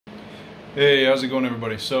Hey, how's it going,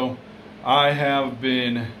 everybody? So I have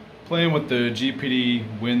been playing with the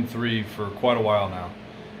GPD Win 3 for quite a while now,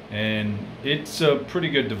 and it's a pretty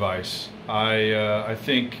good device. I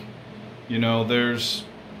think, there's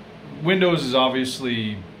Windows is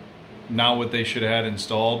obviously not what they should have had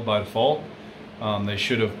installed by default. They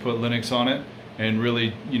should have put Linux on it and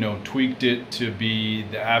really, tweaked it to be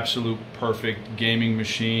the absolute perfect gaming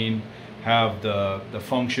machine, have the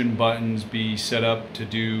function buttons be set up to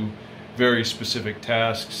do very specific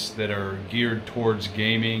tasks that are geared towards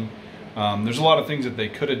gaming. There's a lot of things that they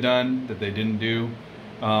could have done that they didn't do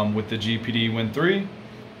with the GPD Win 3.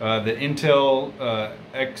 The Intel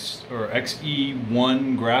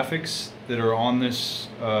XE1 graphics that are on this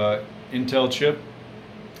Intel chip,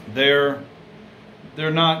 they're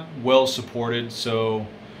not well supported. So,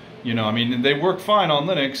 they work fine on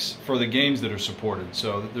Linux for the games that are supported.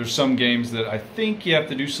 So there's some games that I think you have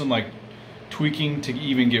to do some tweaking to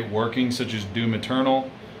even get working, such as Doom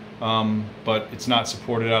Eternal, but it's not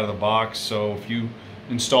supported out of the box. So if you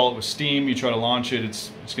install it with Steam, you try to launch it,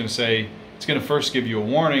 it's going to first give you a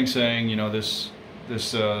warning saying,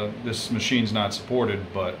 this machine's not supported,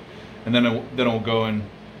 and then it'll go and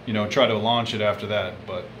try to launch it after that.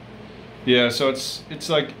 But yeah, so it's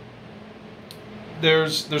like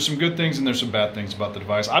there's some good things and there's some bad things about the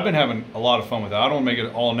device. I've been having a lot of fun with it. I don't want to make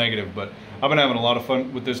it all negative, but I've been having a lot of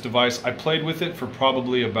fun with this device. I played with it for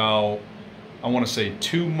probably about, I want to say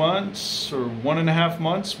 2 months or 1.5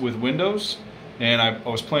 months with Windows, and I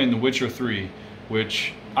was playing The Witcher 3,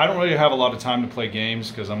 which I don't really have a lot of time to play games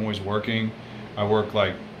because I'm always working. I work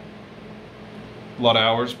like a lot of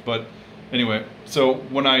hours, but anyway, so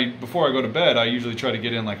before I go to bed, I usually try to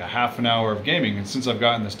get in like a half an hour of gaming, and since I've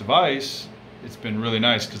gotten this device, it's been really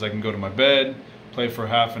nice because I can go to my bed, play for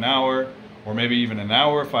half an hour, or maybe even an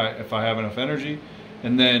hour if I have enough energy,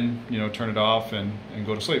 and then turn it off and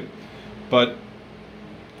go to sleep. But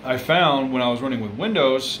I found when I was running with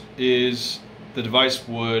Windows is the device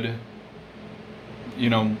would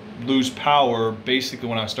lose power basically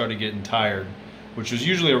when I started getting tired, which was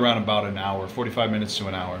usually around about an hour, 45 minutes to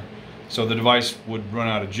an hour. So the device would run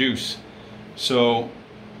out of juice. So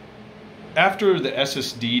after the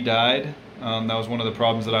SSD died, that was one of the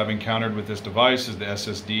problems that I've encountered with this device, is the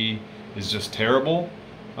SSD is just terrible.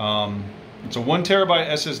 It's a 1 terabyte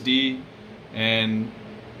SSD, and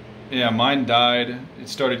yeah, mine died. It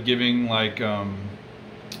started giving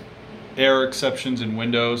error exceptions in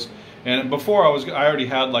Windows, and before I already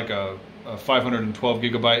had like a 512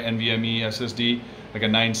 gigabyte NVMe SSD, like a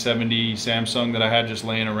 970 Samsung that I had just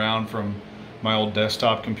laying around from my old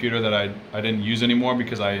desktop computer that I didn't use anymore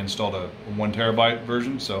because I installed a 1 terabyte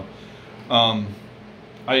version. So I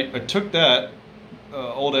took that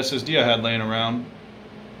old SSD I had laying around,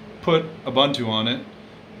 put Ubuntu on it,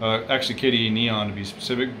 actually KDE Neon to be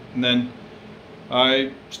specific, and then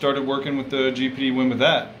I started working with the GPD Win with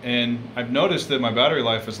that, and I've noticed that my battery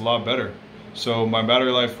life is a lot better. So my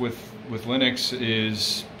battery life with Linux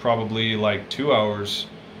is probably like 2 hours,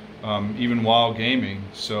 even while gaming.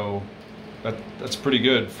 So that's pretty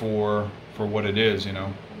good for what it is,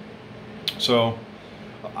 So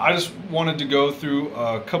I just wanted to go through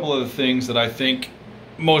a couple of the things that I think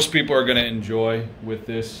most people are going to enjoy with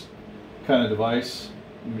this kind of device.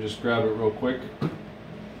 Let me just grab it real quick.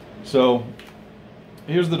 So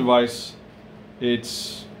here's the device.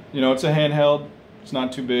 It's it's a handheld. It's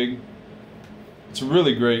not too big. It's a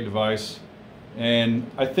really great device, and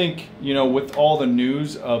I think with all the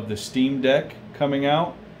news of the Steam Deck coming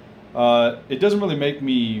out, it doesn't really make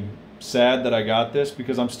me sad that I got this,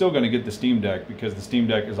 because I'm still going to get the Steam Deck because the Steam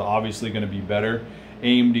Deck is obviously going to be better.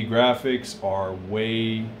 AMD graphics are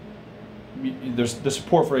the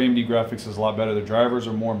support for AMD graphics is a lot better. The drivers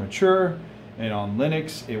are more mature, and on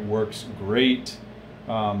Linux it works great.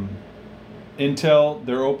 Intel,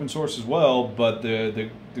 they're open source as well, but the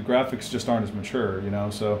graphics just aren't as mature,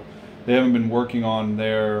 so they haven't been working on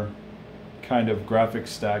their kind of graphics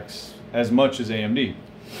stacks as much as AMD.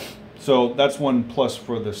 So that's one plus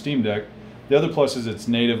for the Steam Deck. The other plus is it's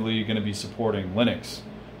natively going to be supporting Linux.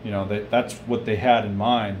 That's what they had in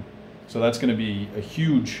mind. So that's going to be a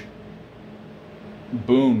huge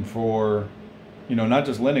boon for, not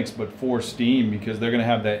just Linux, but for Steam, because they're going to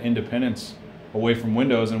have that independence away from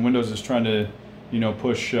Windows, and Windows is trying to,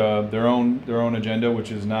 push their own agenda,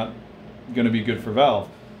 which is not going to be good for Valve.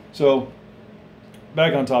 So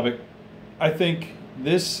back on topic, I think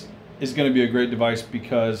this is going to be a great device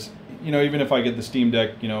because even if I get the Steam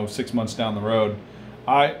Deck 6 months down the road,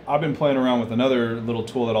 I've been playing around with another little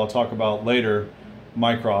tool that I'll talk about later,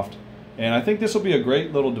 Mycroft, and I think this will be a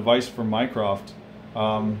great little device for Mycroft.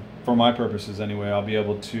 For my purposes anyway. I'll be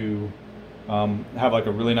able to have like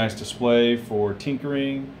a really nice display for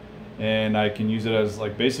tinkering, and I can use it as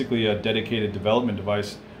like basically a dedicated development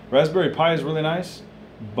device. Raspberry Pi is really nice,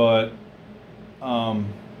 but I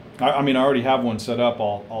mean, I already have one set up.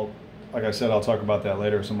 I'll like I said, I'll talk about that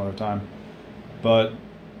later some other time. But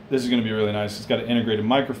this is going to be really nice. It's got an integrated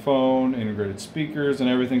microphone, integrated speakers, and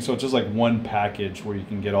everything. So it's just like one package where you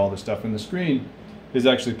can get all the stuff. And the screen is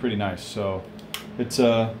actually pretty nice. So it's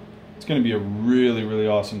going to be a really, really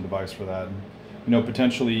awesome device for that. And, you know,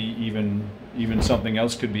 potentially even something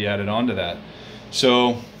else could be added onto that.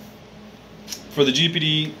 So for the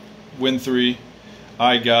GPD Win 3,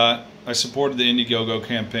 I supported the Indiegogo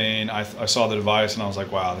campaign. I saw the device and I was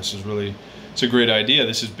like, wow, this is really, it's a great idea.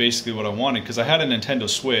 This is basically what I wanted, because I had a Nintendo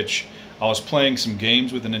Switch. I was playing some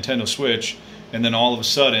games with the Nintendo Switch, and then all of a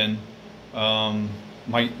sudden,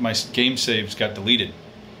 my game saves got deleted,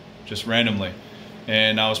 just randomly.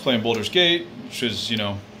 And I was playing Baldur's Gate, which is, you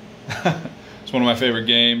know, it's one of my favorite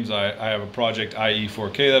games. I have a project IE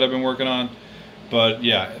 4K that I've been working on. But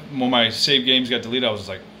yeah, when my save games got deleted, I was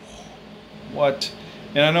like, what?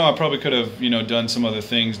 And I know I probably could have, you know, done some other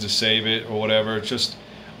things to save it or whatever. It's just,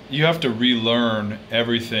 you have to relearn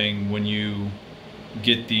everything when you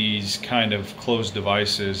get these kind of closed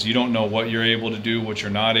devices. You don't know what you're able to do, what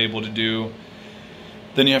you're not able to do.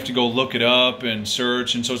 Then you have to go look it up and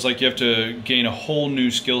search. And so it's like you have to gain a whole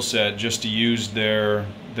new skill set just to use their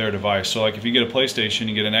device. So like if you get a PlayStation,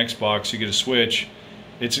 you get an Xbox, you get a Switch,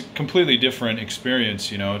 it's a completely different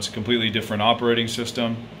experience. You know, it's a completely different operating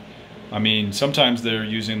system. I mean, sometimes they're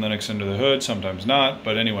using Linux under the hood, sometimes not.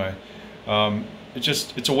 But anyway,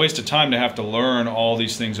 it's a waste of time to have to learn all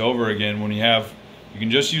these things over again when you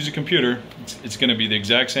can just use a computer. It's going to be the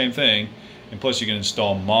exact same thing. And plus you can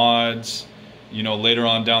install mods. You know, later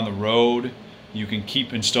on down the road, you can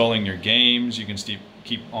keep installing your games. You can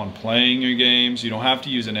keep on playing your games. You don't have to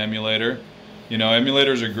use an emulator. You know,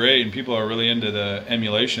 emulators are great, and people are really into the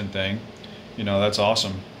emulation thing. You know, that's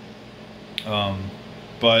awesome.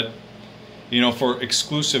 But you know, for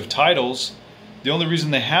exclusive titles, the only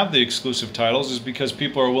reason they have the exclusive titles is because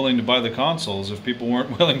people are willing to buy the consoles. If people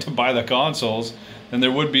weren't willing to buy the consoles, then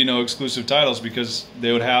there would be no exclusive titles, because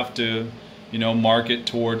they would have to, you know, market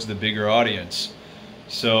towards the bigger audience.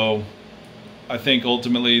 So I think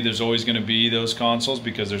ultimately there's always going to be those consoles,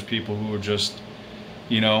 because there's people who are just,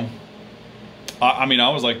 you know, I mean, I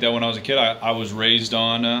was like that when I was a kid. I was raised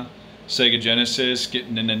on Sega Genesis,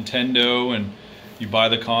 getting a Nintendo, and you buy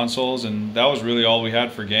the consoles, and that was really all we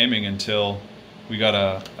had for gaming until we got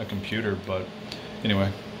a computer. But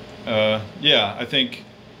anyway, yeah, I think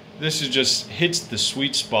this is just hits the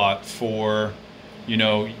sweet spot for, you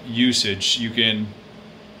know, usage. You can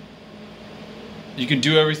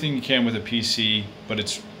do everything you can with a PC, but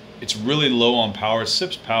it's really low on power. It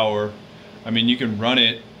sips power. I mean, you can run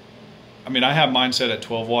it. I mean, I have mine set at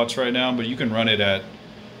 12 watts right now, but you can run it at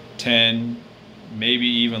 10, maybe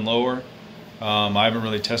even lower. I haven't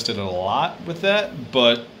really tested it a lot with that,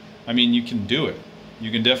 but I mean, you can do it.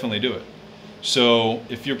 You can definitely do it. So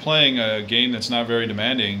if you're playing a game that's not very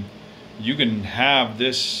demanding, you can have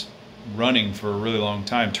this running for a really long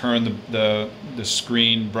time. Turn the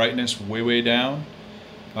screen brightness way down.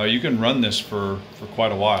 You can run this for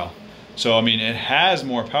quite a while. So I mean, it has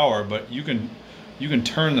more power, but you can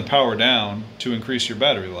turn the power down to increase your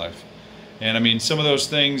battery life. And I mean, some of those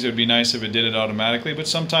things, it would be nice if it did it automatically, but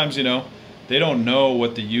sometimes, you know, they don't know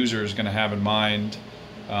what the user is going to have in mind.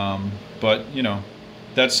 But, you know,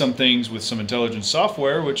 that's some things with some intelligent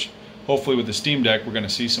software, which hopefully with the Steam Deck, we're going to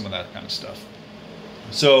see some of that kind of stuff.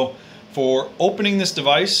 So for opening this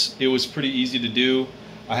device, it was pretty easy to do.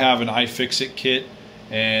 I have an iFixit kit,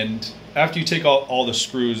 and after you take out all the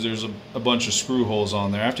screws, there's a bunch of screw holes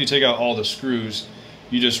on there. After you take out all the screws,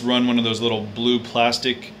 you just run one of those little blue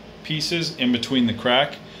plastic pieces in between the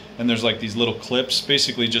crack, and there's like these little clips,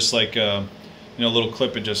 basically just like a, you know, little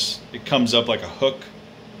clip. It comes up like a hook,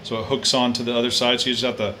 so it hooks onto the other side. So you just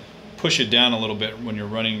have to push it down a little bit when you're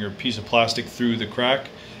running your piece of plastic through the crack,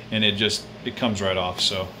 and it comes right off.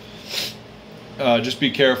 So just be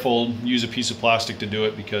careful. Use a piece of plastic to do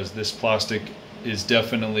it, because this plastic is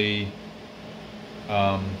definitely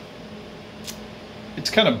it's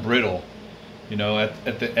kind of brittle, you know,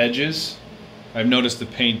 at the edges. I've noticed the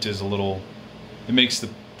paint is a little, it makes the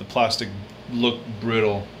plastic look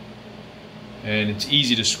brittle, and it's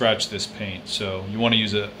easy to scratch this paint. So you want to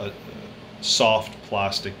use a soft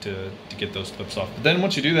plastic to get those clips off. But then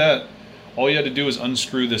once you do that, all you had to do is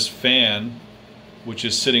unscrew this fan, which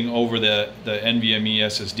is sitting over the NVMe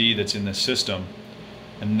SSD that's in this system,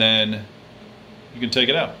 and then you can take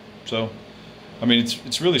it out. So I mean,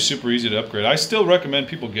 it's really super easy to upgrade. I still recommend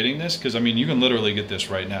people getting this, because I mean, you can literally get this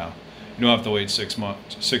right now. You don't have to wait 6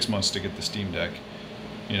 months to get the Steam Deck,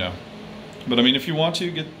 you know. But I mean, if you want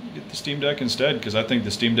to get the Steam Deck instead, because I think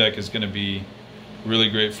the Steam Deck is going to be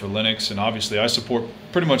really great for Linux. And obviously I support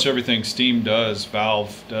pretty much everything Steam does,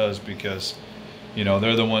 Valve does, because, you know,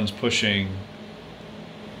 they're the ones pushing,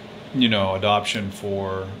 you know, adoption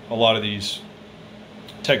for a lot of these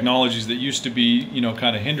technologies that used to be, you know,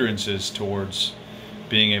 kind of hindrances towards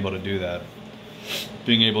being able to do that,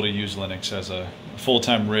 being able to use Linux as a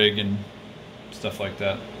full-time rig and stuff like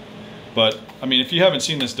that. But I mean, if you haven't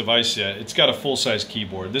seen this device yet, it's got a full-size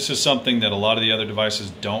keyboard. This is something that a lot of the other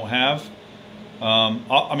devices don't have.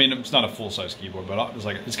 I mean, it's not a full-size keyboard, but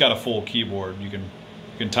it's got a full keyboard. You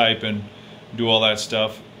can type and do all that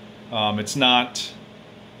stuff. It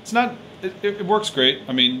works great.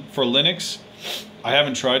 I mean, for Linux, I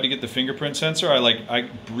haven't tried to get the fingerprint sensor. I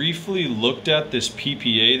briefly looked at this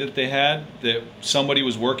PPA that they had that somebody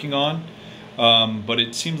was working on, but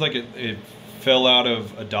it seems like it fell out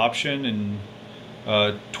of adoption in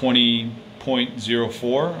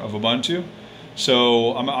 20.04 of Ubuntu.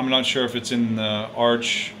 So I'm not sure if it's in the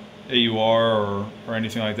Arch AUR or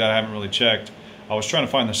anything like that. I haven't really checked. I was trying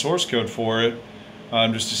to find the source code for it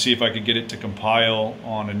just to see if I could get it to compile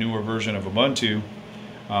on a newer version of Ubuntu,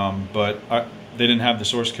 but they didn't have the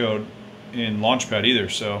source code in Launchpad either.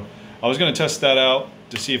 So I was going to test that out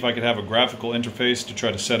to see if I could have a graphical interface to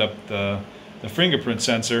try to set up the fingerprint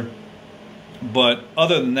sensor. But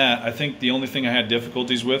other than that, I think the only thing I had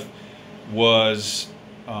difficulties with was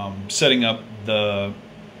setting up the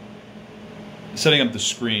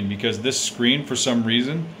screen, because this screen for some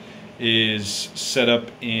reason is set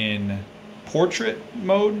up in portrait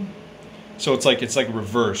mode. So it's like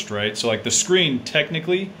reversed, right? So like the screen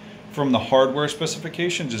technically from the hardware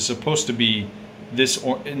specifications is supposed to be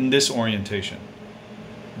in this orientation,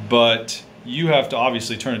 but you have to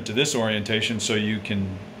obviously turn it to this orientation so you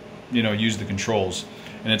can, you know, use the controls.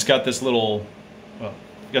 And it's got this little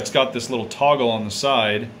toggle on the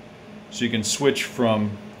side, so you can switch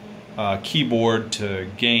from keyboard to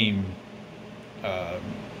game, you know,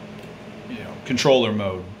 controller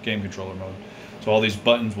mode, game controller mode. So all these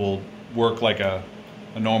buttons will work like a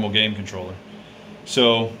normal game controller.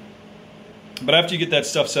 So, but after you get that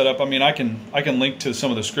stuff set up, I mean, I can link to some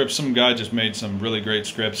of the scripts. Some guy just made some really great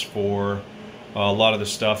scripts for a lot of the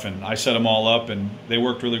stuff, and I set them all up, and they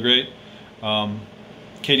worked really great.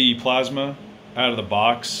 KDE Plasma, out of the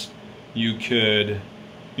box, you could,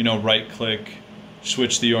 you know, right-click,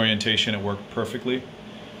 switch the orientation. It worked perfectly.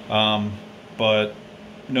 But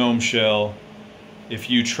GNOME Shell, if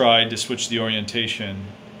you tried to switch the orientation,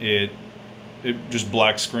 it just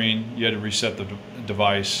black screen. You had to reset the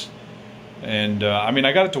device. And I mean,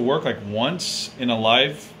 I got it to work like once in a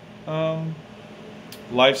live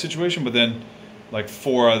situation, but then like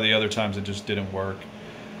 4 out of the other times it just didn't work.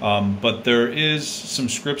 But there is some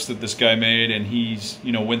scripts that this guy made, and he's,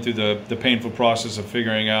 you know, went through the painful process of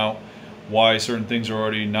figuring out why certain things are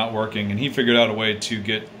already not working, and he figured out a way to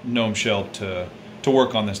get GNOME Shell to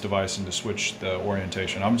work on this device and to switch the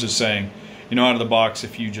orientation. I'm just saying, you know, out of the box,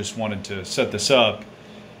 if you just wanted to set this up,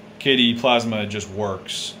 KDE Plasma just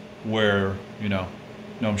works, where, you know,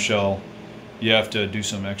 GNOME Shell, you have to do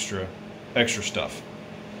some extra stuff.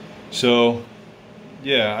 So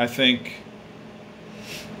yeah, I think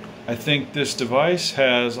this device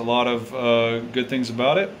has a lot of good things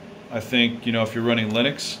about it. I think, you know, if you're running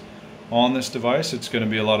Linux on this device, it's going to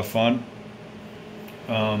be a lot of fun.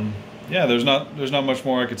 Yeah, there's not much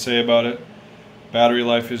more I could say about it. Battery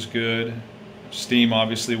life is good. Steam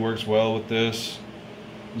obviously works well with this.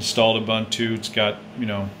 Installed Ubuntu. It's got, you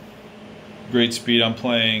know, great speed. I'm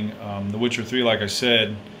playing The Witcher 3, like I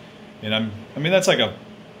said, and I mean that's like a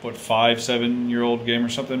 5-7-year-old game or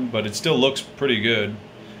something, but it still looks pretty good.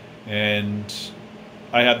 And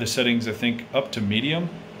I have the settings, I think, up to medium,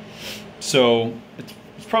 so it's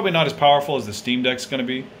probably not as powerful as the Steam Deck's going to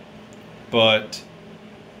be, but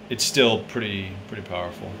it's still pretty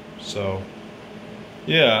powerful. So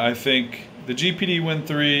yeah, I think the GPD Win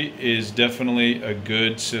 3 is definitely a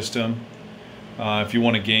good system if you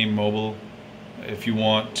want to game mobile, if you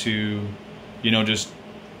want to, you know, just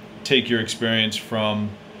take your experience from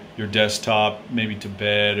your desktop maybe to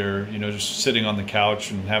bed, or, you know, just sitting on the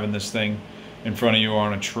couch and having this thing in front of you, or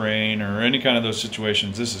on a train, or any kind of those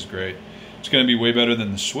situations. This is great. It's going to be way better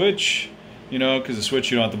than the Switch, you know, because the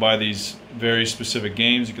Switch, you don't have to buy these very specific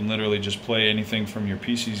games. You can literally just play anything from your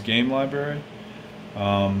PC's game library.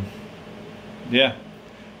 Yeah,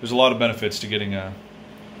 there's a lot of benefits to getting a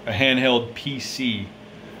handheld PC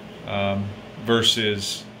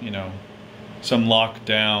versus, you know, some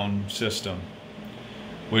lockdown system,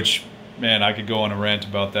 which, man, I could go on a rant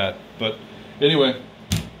about that. But anyway,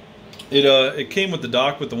 It came with the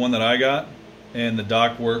dock with the one that I got, and the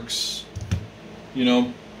dock works, you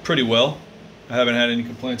know, pretty well. I haven't had any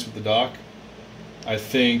complaints with the dock. I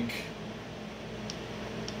think,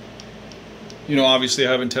 you know, obviously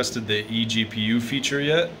I haven't tested the eGPU feature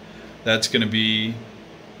yet. That's going to be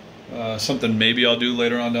something maybe I'll do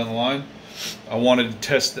later on down the line. I wanted to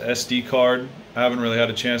test the SD card. I haven't really had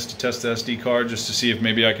a chance to test the SD card just to see if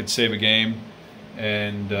maybe I could save a game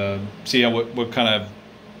and see what kind of,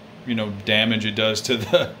 you know, damage it does to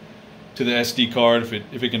the SD card,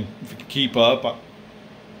 if it can keep up.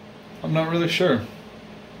 I'm not really sure,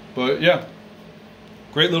 but yeah,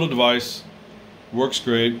 great little device, works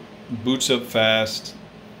great, boots up fast.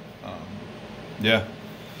 Yeah,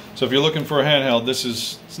 so if you're looking for a handheld,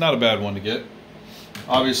 it's not a bad one to get.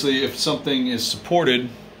 Obviously, if something is supported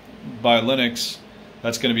by Linux,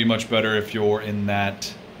 that's going to be much better if you're in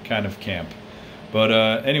that kind of camp. But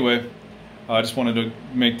anyway, I just wanted to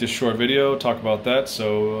make this short video, talk about that,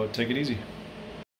 so take it easy.